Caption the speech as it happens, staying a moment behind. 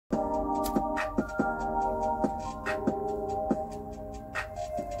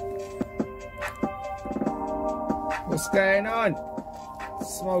What's going on?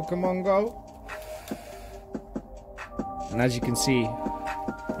 Smoke among go. And as you can see,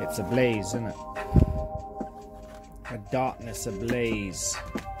 it's ablaze, isn't it? A Darkness Ablaze.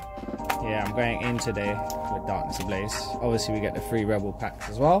 Yeah, I'm going in today with Darkness Ablaze. Obviously, we get the free Rebel packs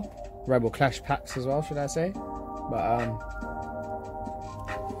as well. Rebel Clash packs as well, should I say. But,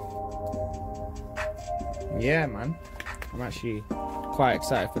 yeah, man. I'm actually quite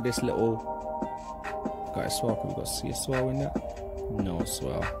excited for this little... Got a swell. Can we got to see a swell in there? No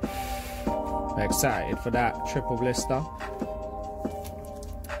swell. I'm excited for that triple blister.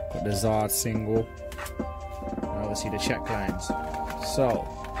 Got the Zard single. And obviously the check lines. So,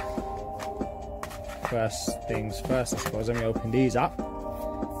 first things first, I suppose. Let me open these up.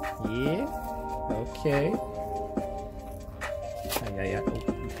 Yeah. Okay. Yeah.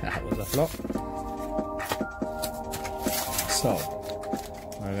 Oh, that was a flop. So,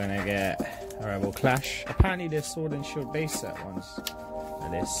 we're gonna get a Rebel Clash. Apparently there's Sword and Shield base set ones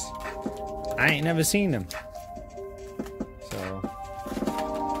like this. I ain't never seen them. So,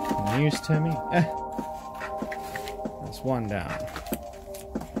 news to me. That's one down.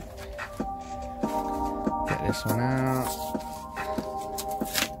 Get this one out.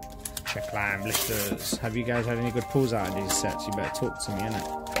 Check line blisters. Have you guys had any good pulls out of these sets? You better talk to me,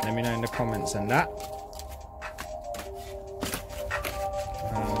 innit? Let me know in the comments and that.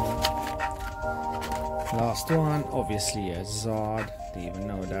 Last one, obviously a Zard. Didn't even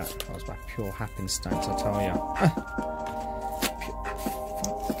know that. That was by pure happenstance, I tell ya.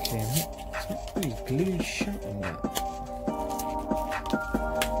 Fucking, it's not really glue shut on that.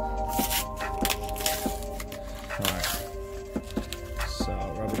 Right. So,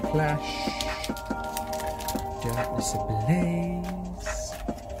 Rebel Clash. Darkness Ablaze.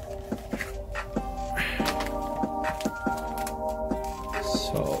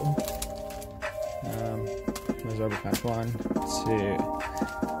 So, there's Rebel Clash 1, 2,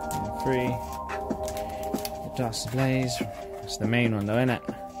 and 3. The Darkness Ablaze. It's the main one though, innit?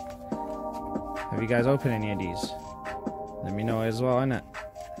 Have you guys opened any of these? Let me know as well, innit?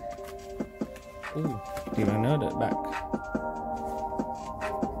 Ooh, didn't even know that back.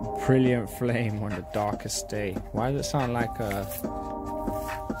 Brilliant flame on the darkest day. Why does it sound like a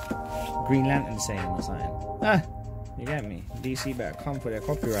Green Lantern saying or something? Ah, you get me? DC better come for their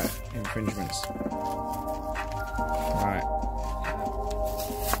copyright infringements. Alright. Wow.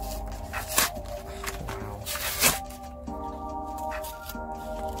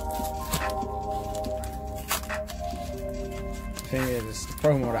 The thing is, it's the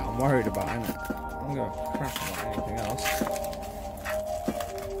promo that I'm worried about, isn't it? I'm gonna crap about anything else.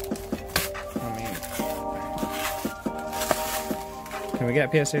 Can we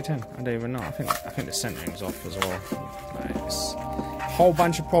get a PSA 10? I don't even know. I think the centering's off as well. Nice. Whole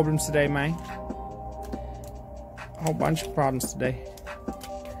bunch of problems today, mate. Whole bunch of problems today.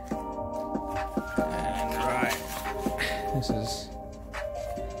 And right, this is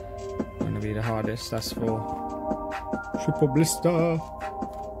going to be the hardest. That's for triple blister. And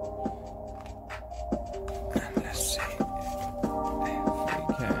let's see if we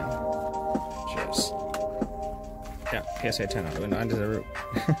can just. Yeah, PSA 10 out the window, under the root.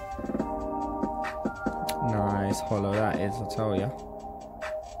 Nice hollow that is, I tell ya.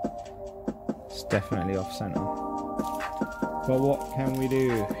 It's definitely off center. But what can we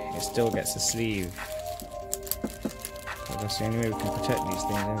do? It still gets a sleeve. So that's the only way we can protect these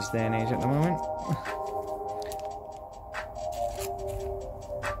things in this day and age at the moment.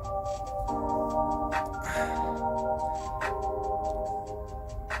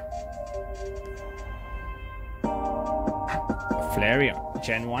 Flareon,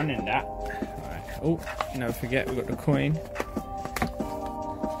 Gen 1 in that. Right. Oh, never forget we got the coin.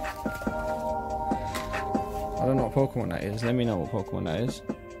 I don't know what Pokemon that is. Let me know what Pokemon that is.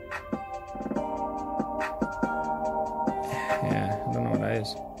 Yeah, I don't know what that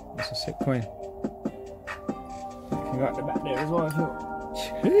is. That's a sick coin. You got the back there as well.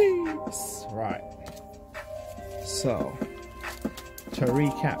 Jeez. Right. So, to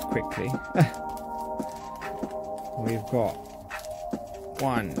recap quickly, we've got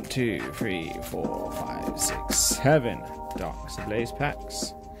 1, 2, 3, 4, 5, 6, 7 Darkness Ablaze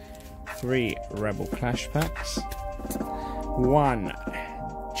packs, 3 Rebel Clash packs, 1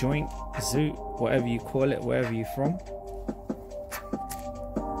 Joint Zoot, whatever you call it, wherever you're from.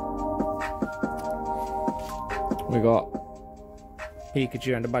 We got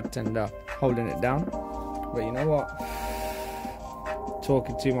Pikachu and the bartender holding it down. But you know what?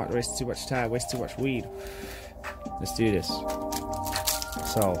 Talking too much, wasting too much time, wasting too much weed. Let's do this.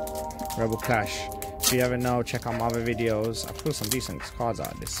 So, Rebel Clash. If you haven't know, check out my other videos. I pulled some decent cards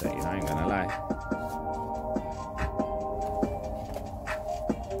out of this set, you know, I ain't gonna lie.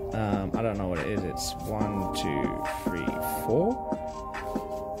 I don't know what it is. It's 1, 2, 3, 4.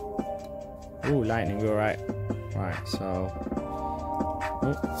 Ooh, lightning. We're right. Right, so.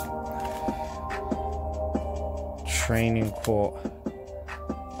 Oh. Training court.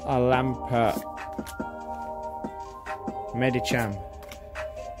 Alampa. Medicham.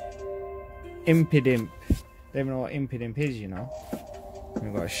 Impidimp. They don't even know what Impidimp is, you know.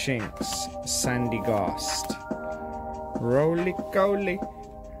 We've got Shinx, Sandy Ghost, Roly Coly,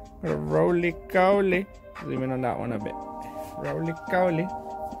 Roly Coly. Zoom in on that one a bit. Roly Coly,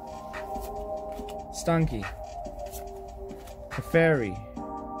 Stunky, Clefairy,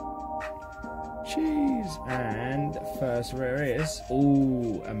 Cheese, and first rare is a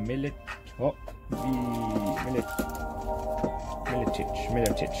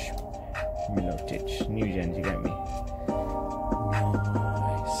Militich, new gens, you get me?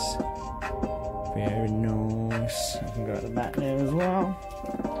 Nice. Very nice. I can go at the back there as well.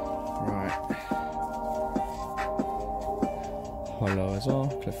 Right. Hollow as well.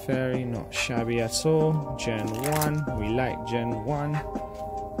 Clefairy, not shabby at all. Gen 1. We like Gen 1.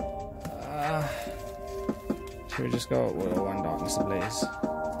 Should we just go with one Darkness Ablaze?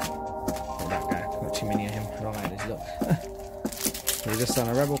 Oh, that guy. Got too many of him. I don't like this look. We've just done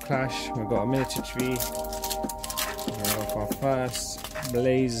a Rebel Clash. We've got a Militich V. We're going for our first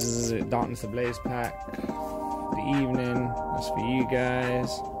Blaze, Darkness Ablaze pack. The evening. That's for you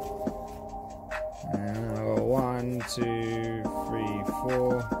guys. And I'll go 1, 2, 3,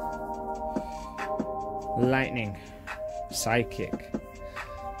 4. Lightning. Psychic.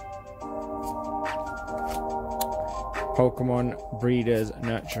 Pokemon Breeders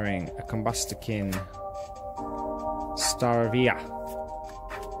Nurturing. A Combustikin. Staravia.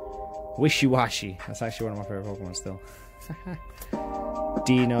 Wishy-washy. That's actually one of my favorite Pokemon still.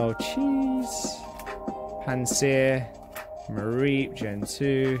 Dino Cheese. Pansear. Mareep. Gen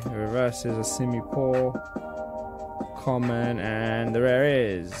 2. The reverse is a Simipour. Common. And the rare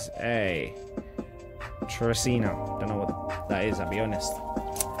is a Tracina. Don't know what that is, I'll be honest.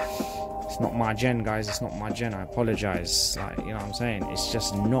 It's not my gen, guys. It's not my gen. I apologize. Like, you know what I'm saying? It's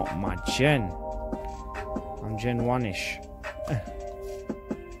just not my gen. I'm Gen 1-ish.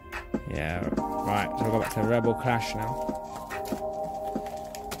 Yeah, right. So we'll go back to Rebel Clash now.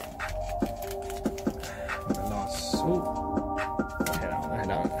 The last. Ooh. Head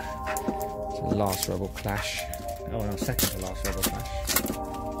out. So the last Rebel Clash. Oh no, second to last Rebel Clash.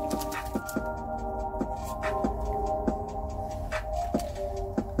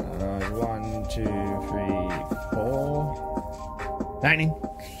 Alright, 1, 2, 3, 4. Lightning!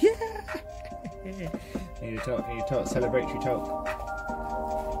 Yeah! Need to talk, celebratory talk.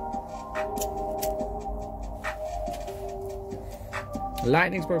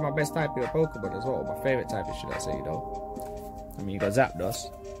 Lightning's probably my best type of Pokemon as well. My favourite type, should I say, though. I mean, you got Zapdos.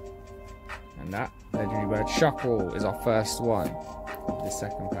 And that. Legendary Bird. Shuckle is our first one. The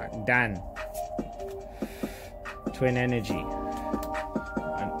second pack. Dan. Twin Energy.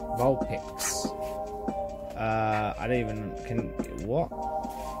 And Vulpix. I don't even... What?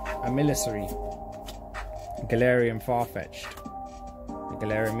 A Milcery. Galarian Farfetch'd.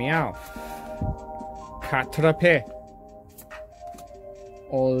 Galarian Meowth. Caterpie.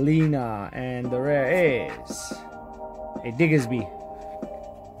 Olina, and the rare is a Diggersby.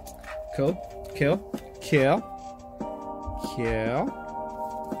 Cool. Kill.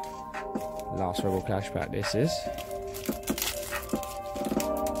 Last Rebel Clash pack this is.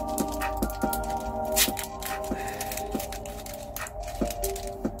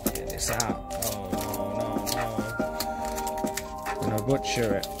 Get this out. Oh no. Gonna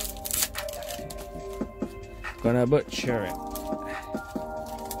butcher it.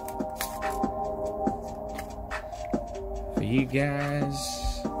 You guys,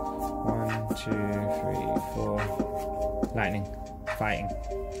 1, 2, 3, 4. Lightning, fighting.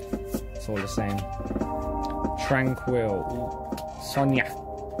 It's all the same. Tranquil, Sonia,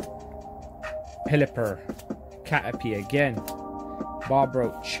 Pelipper, Caterpie again,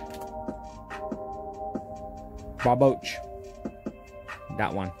 Barboach,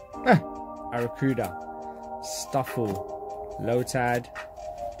 that one. Arrokuda, Stuffle, Lotad.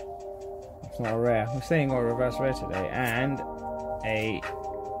 It's not a rare. I'm saying a reverse rare today, and a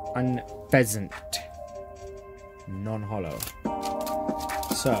Unpheasant, non-hollow.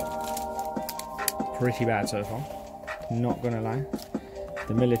 So pretty bad so far. Not gonna lie.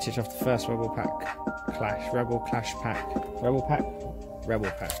 The Militich off the first Rebel Clash pack.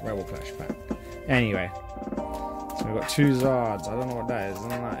 Anyway, so we've got 2 Zards. I don't know what that is.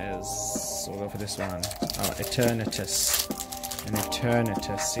 And that is. So we'll go for this one. Oh, Eternatus. An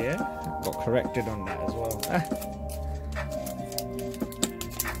Eternatus, yeah? Got corrected on that as well.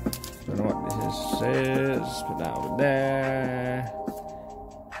 Don't know what this is. Put that over there.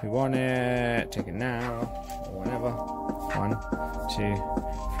 We want it. Take it now. Or whatever. 1, 2,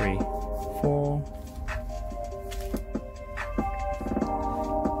 3, 4.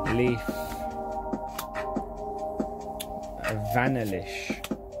 Leaf. Vanillish.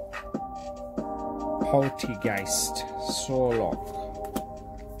 Poltergeist. Sorlock.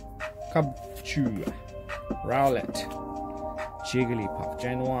 Cubchoo. Rowlet. Jigglypuff.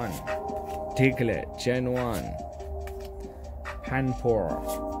 Gen 1. Diglett. Gen 1. Panpour.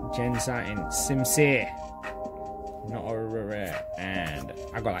 Gen Satin. Simsir. Not a rare. And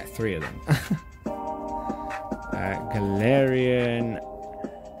I got like 3 of them. Galarian.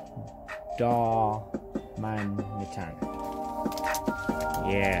 Darmanitan.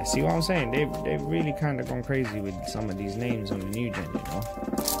 Yeah, see what I'm saying? They've really kind of gone crazy with some of these names on the new gen, you know?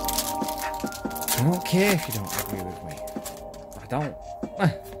 I don't care if you don't agree with me. I don't.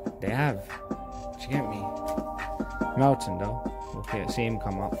 They have. Do you get me? Melton, though. Okay, see him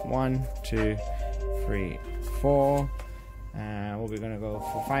come up. 1, 2, 3, 4. And what are we going to go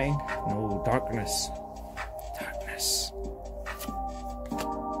for fighting? No, Darkness. Darkness.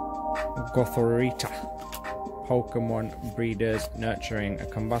 Gothorita. Pokemon breeders nurturing a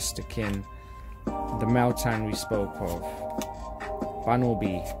combustikin. The Meltan we spoke of.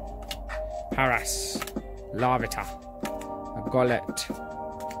 Bunnelby. Paras. Larvita. A Golett.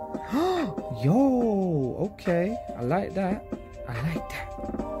 Yo, okay. I like that. I like that.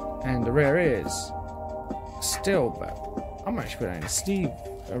 And the rare is still, but I might put that in Steve.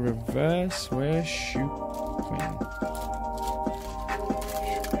 A reverse rare shoot queen.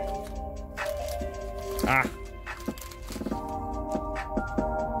 Ah.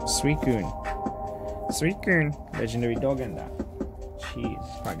 Suicune. Suicune. Legendary dog in that.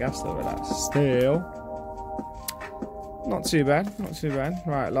 Jeez, quite gassed over that. Still. Not too bad. Not too bad.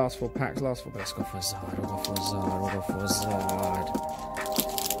 Right, last 4 packs. Last 4 packs. Let's go for Zard. We'll go for Zard. We'll go for Zard.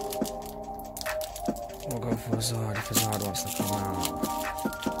 We'll go for Zard if Zard wants to come out.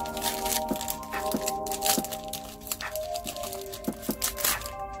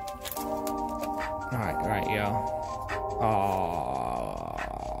 Right, yo. Oh,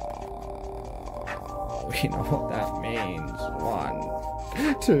 you know what that means.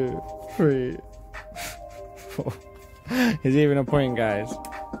 1, 2, 3, 4. There's even a point, guys.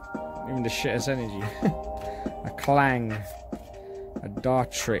 Even the shittest energy. A Clang. A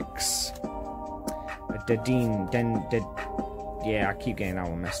Dartrix. A Dedenne. Yeah, I keep getting that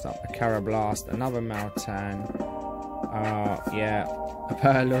one messed up. A Carablast. Another Meltan. Yeah. A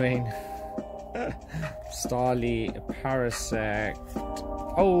Purloin. Starly. A Parasect.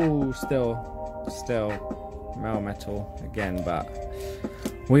 Oh, still Melmetal again, but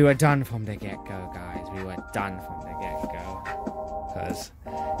we were done from the get-go, guys. We were done from the get-go because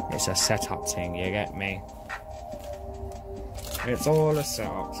it's a setup thing, you get me? It's all a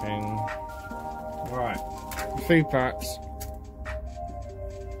setup thing. Right, 3 packs.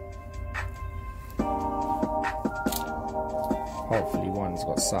 Hopefully one's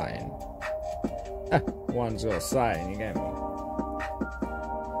got sighting. One's got sighting, you get me?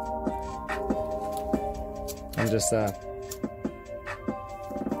 I'm just trying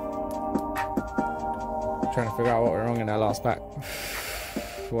to figure out what went wrong in that last pack.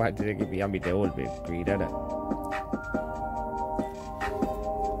 Why did it give me? I mean, they all a bit greed, isn't it?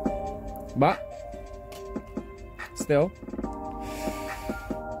 But still,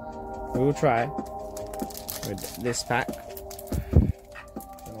 we will try with this pack.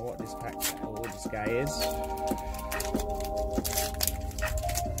 Don't know what this pack or this guy is.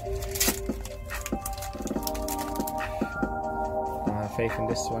 Faith in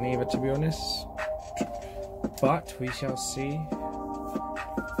this one either, to be honest, but we shall see. 2,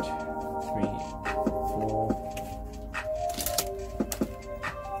 3,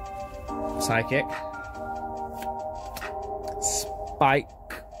 4. Psychic. Spike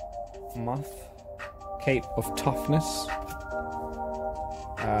Moth. Cape of Toughness.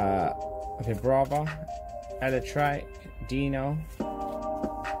 Vibrava. Elytrike. Dino.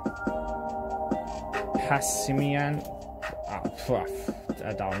 Passimian.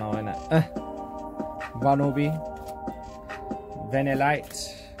 I don't know, innit? Bunnelby.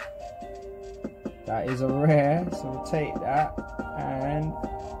 Venilite. That is a rare, so we'll take that. And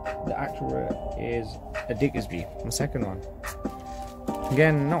the actual rare is a Diggersby, the second one.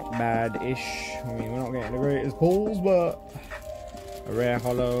 Again, not bad-ish. I mean, we're not getting the greatest pulls, but a rare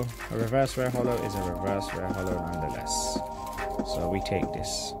holo, a reverse rare holo is a reverse rare holo nonetheless. So we take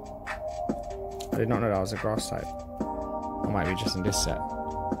this. I did not know that was a grass type. It might be just in this set.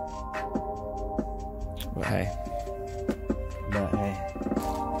 But hey.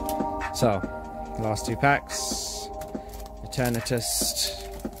 So, last 2 packs. Eternatus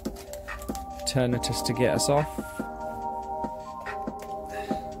to get us off.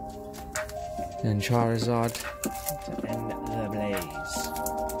 Then Charizard to end the blaze.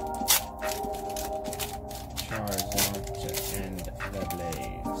 Charizard to end the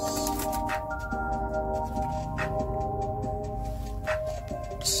blaze.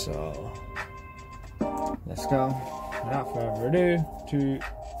 So, let's go. Without further ado, 2,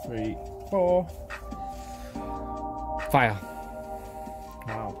 3, 4. Fire.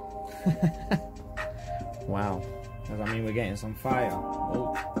 Wow. Wow. Does that mean we're getting some fire?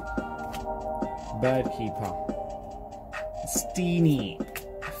 Oh. Bird Keeper. Steenie.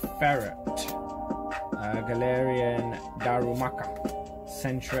 Ferret. Galarian Darumaka.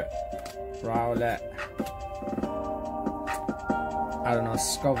 Sentret. Rowlet. I don't know,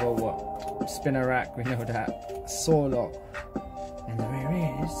 Scovel, what? Spinarak, we know that. Solo. And the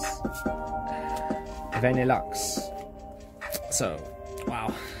rare is Vanillux. So,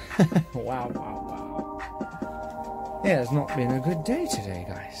 wow. Wow. Yeah, it's not been a good day today,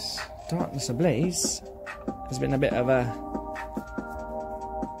 guys. Darkness Ablaze has been a bit of a...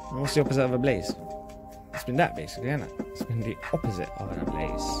 What's the opposite of a blaze? It's been that, basically, isn't it? It's been the opposite of an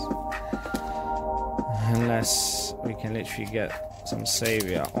ablaze. Unless we can literally get some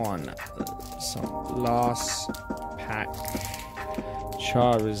savior on some last pack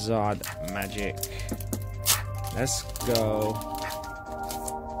Charizard magic. Let's go.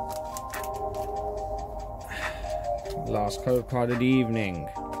 Last code card of the evening.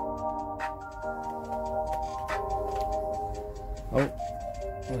 Oh,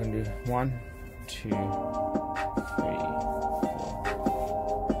 we're gonna do 1, 2, 3, 4.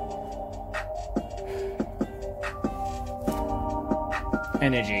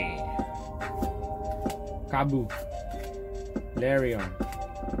 Energy. Kabu. Larion.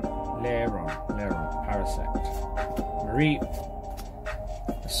 Parasect. Mareep.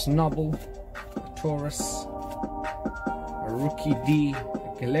 A Snubble. A Taurus. A Rookie D. A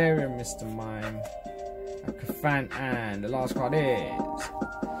Galarian Mr. Mime. A Cafant, and the last card is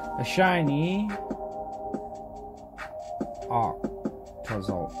a shiny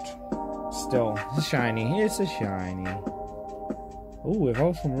Arctozolt. Still, it's a shiny. It's a shiny. Ooh,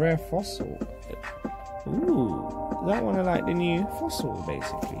 evolved from rare fossil. Ooh, that one I like the new fossil,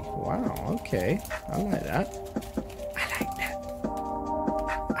 basically. Wow, okay. I like that.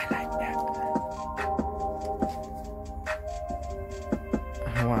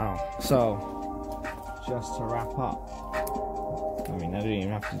 Wow. So, just to wrap up. I mean, I don't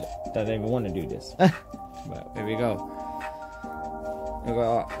even have to. I don't even want to do this. But here we go. We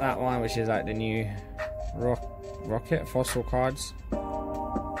got that one, which is like the new Rocket fossil cards.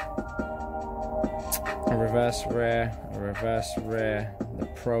 A reverse rare, the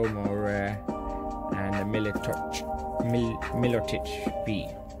promo rare, and the Milotic B.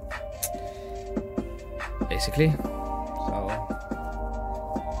 Basically. So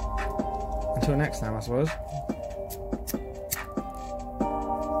until next time, I suppose.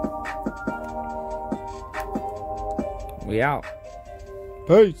 We out.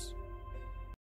 Peace.